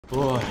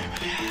Ой,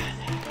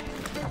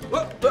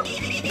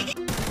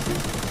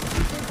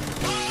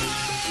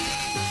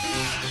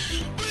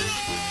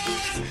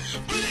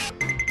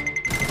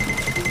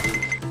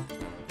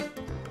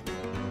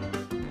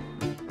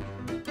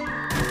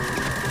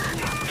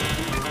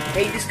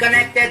 Hey,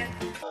 disconnected.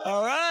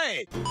 All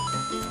right.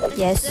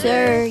 Yes,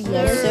 sir.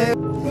 Yes, sir.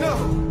 No.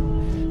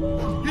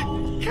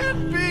 It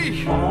can't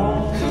be.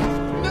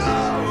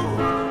 No.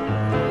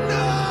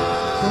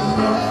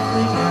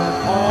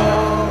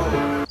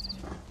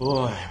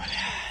 ой,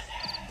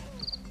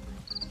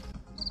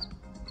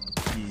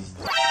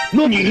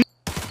 NANI?!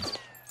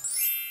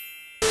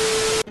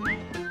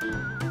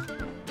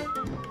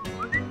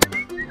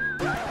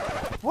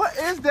 What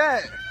is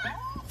that?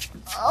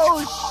 Oh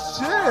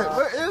shit,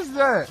 what is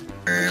that?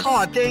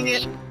 Oh, dang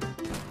it.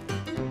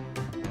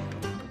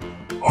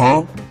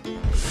 Huh?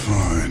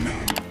 Fine.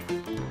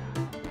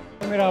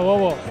 Mira,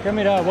 bobo. ¿Qué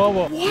mira,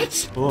 bobo?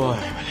 What? ой,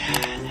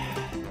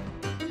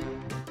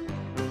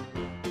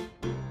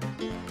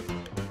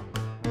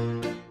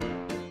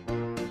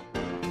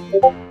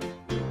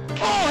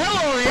 Oh,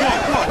 hello,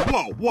 yeah.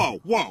 Whoa,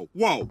 whoa,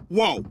 whoa, whoa,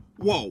 whoa,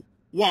 whoa,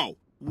 whoa,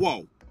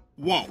 whoa,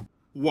 whoa,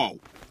 whoa.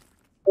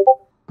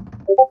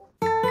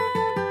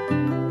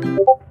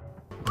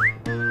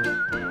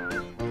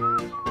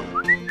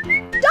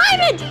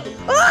 Diamond!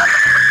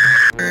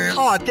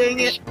 Oh, dang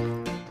it.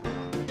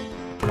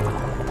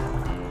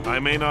 I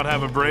may not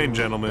have a brain,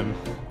 gentlemen,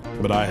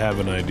 but I have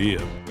an idea.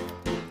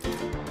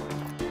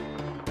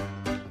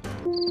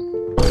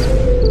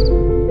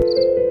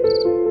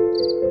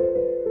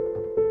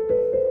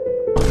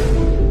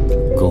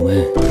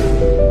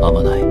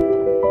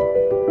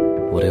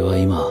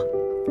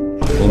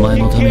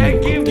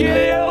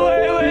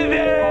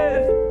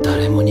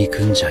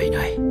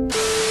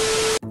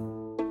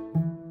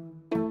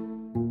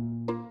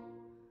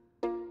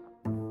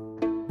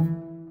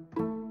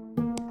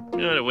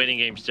 You know the waiting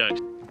game sucks.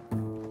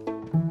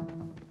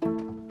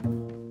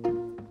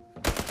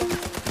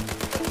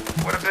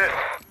 What is it?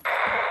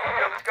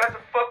 Yo, this guy's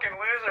a fucking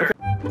loser.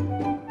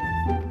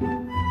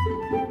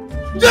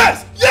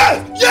 Yes!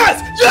 Yes!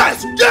 Yes!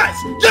 Yes! Yes!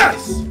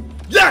 Yes!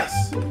 Yes!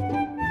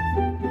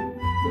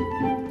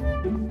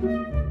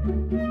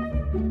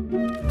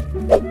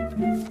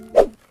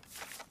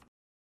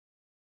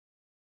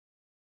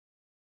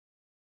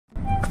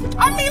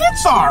 I mean,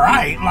 it's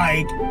alright,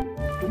 like...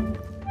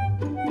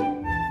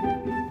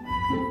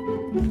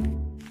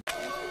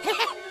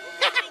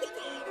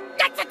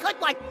 That's a good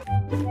one!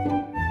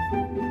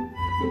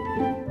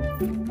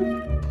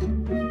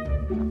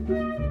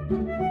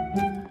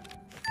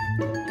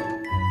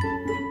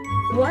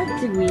 What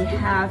do we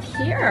have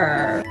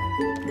here?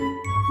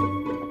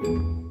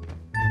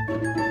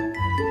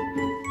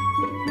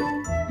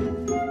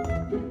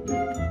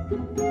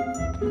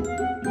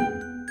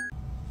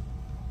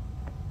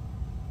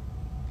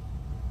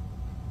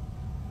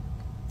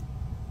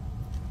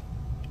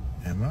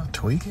 Am I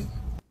tweaking?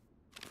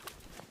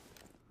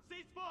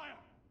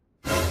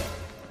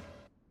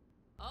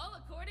 All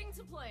according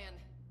to plan.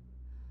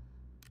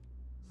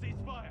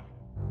 Ceasefire!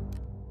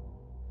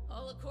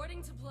 All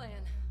according to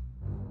plan.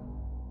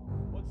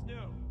 What's new?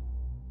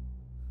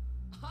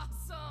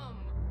 Awesome!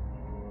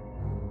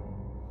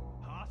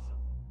 Awesome.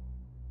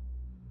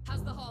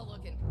 How's the hall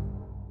looking?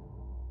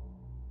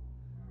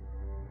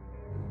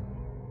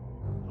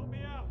 Help me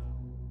out.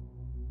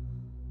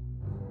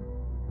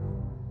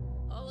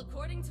 All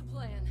according to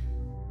plan.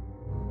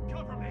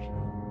 Cover me.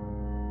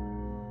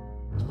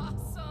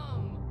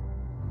 Awesome!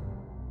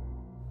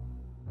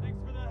 Thanks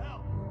for the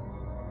help.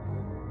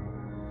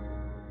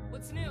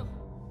 What's new?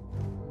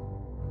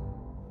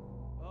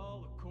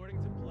 All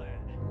according to plan.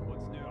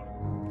 What's new?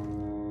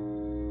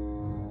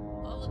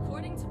 All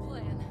according to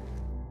plan.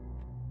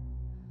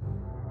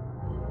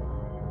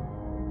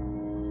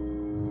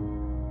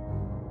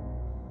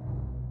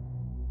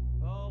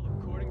 All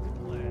according to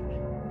plan.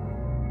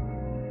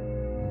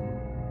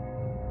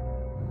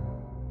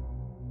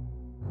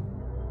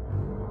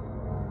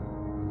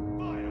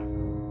 Fire!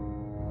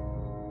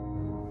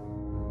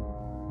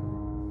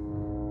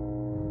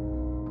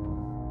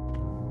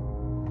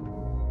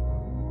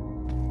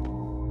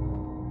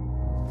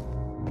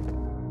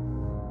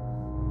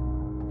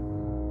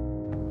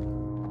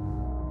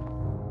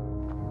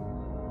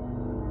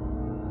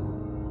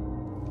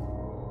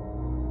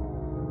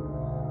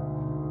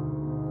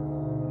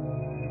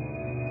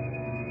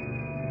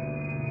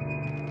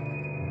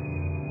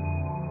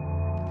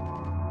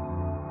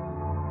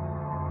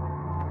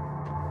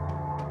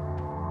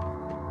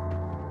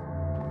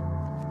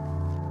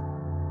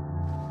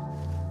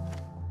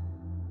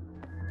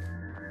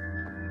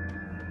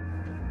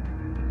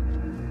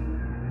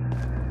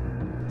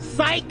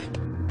 Psych!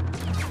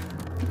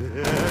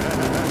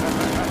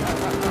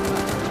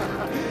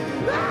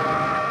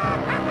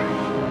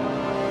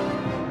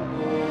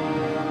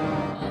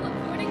 All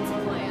according to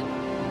plan.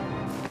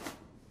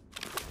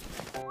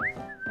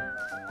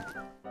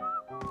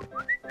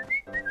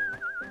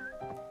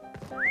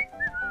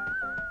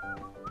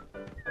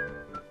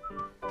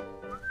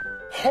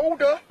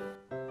 Hold up.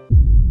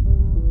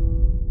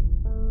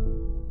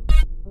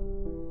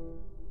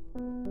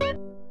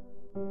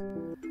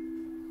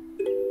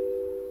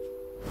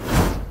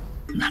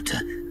 not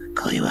to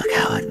call you a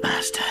coward,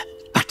 master,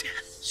 but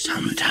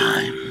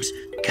sometimes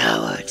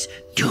cowards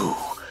do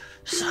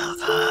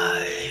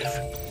survive.